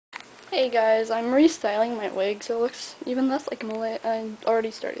Hey guys, I'm restyling my wig so it looks even less like a mullet. I already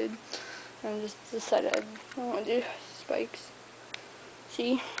started. I just decided I want to do spikes.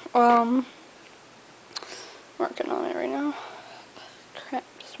 See? Working on it right now. Crap,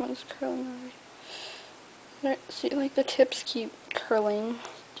 this one's curling already. See, like the tips keep curling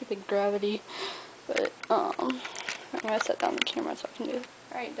due to gravity. But, I'm gonna set down the camera so I can do it.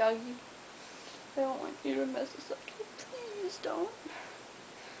 Alright, doggy. I don't want you to mess this up, so please don't.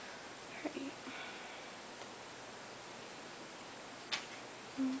 Alright.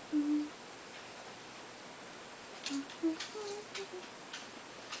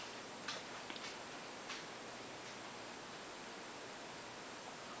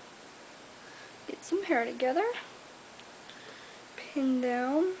 Get some hair together. Pin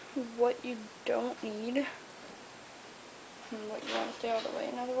down what you don't need and what you want to stay out of the way,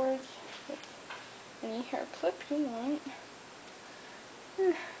 in other words. With any hair clip you want.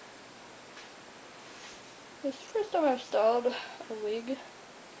 This is the first time I've styled a wig,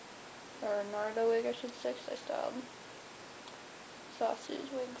 or a Naruto wig I should say, because I styled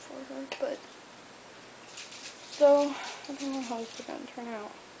Saucy's wig for her, but so I don't know how this is going to turn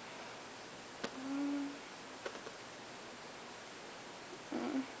out.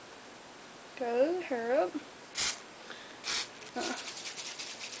 Gather the hair up.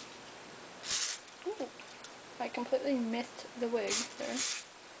 Ooh, I completely missed the wig there.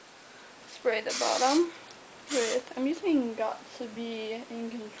 Spray the bottom with, I'm using Got to Be in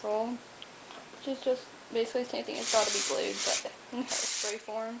Control, which is just basically the same thing as Got to Be Glued, but in hairspray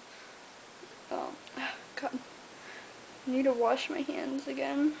form. God, I need to wash my hands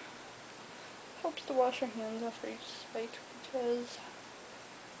again. Helps to wash your hands after each spike because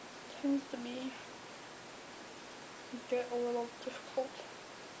it tends to get a little difficult.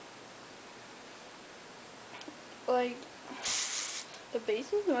 Like, the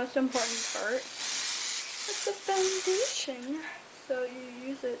base is the most important part. It's the foundation, so you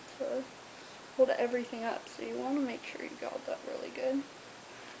use it to hold everything up, so you want to make sure you got that really good,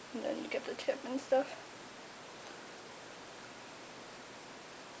 and then you get the tip and stuff.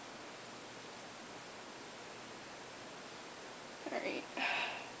 Alright,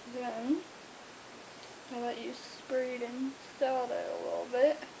 then now that you sprayed and styled it a little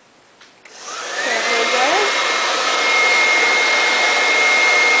bit,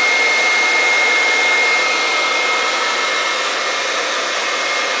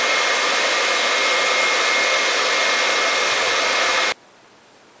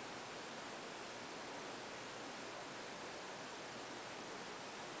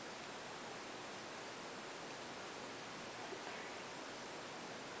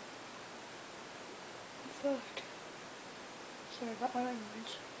 fuck. Sorry about my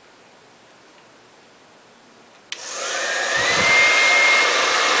language.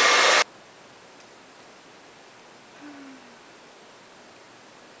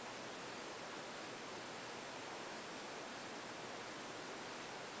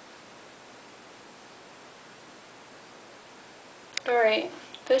 Alright,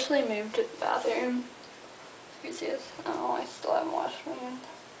 officially moved to the bathroom. You can see this. Oh, I still haven't washed my hands.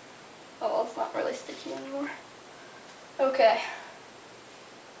 Oh, well, it's not really sticky anymore. Okay.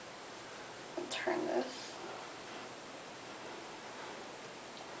 I'll turn this.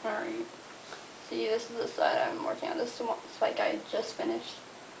 Alright. See, this is the side I'm working on. This is the one spike I just finished.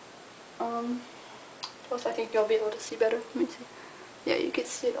 Plus I think you'll be able to see better. Let me see. Yeah, you can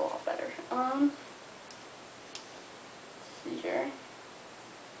see it a lot better. See here.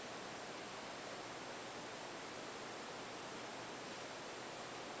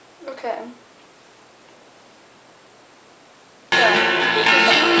 Okay,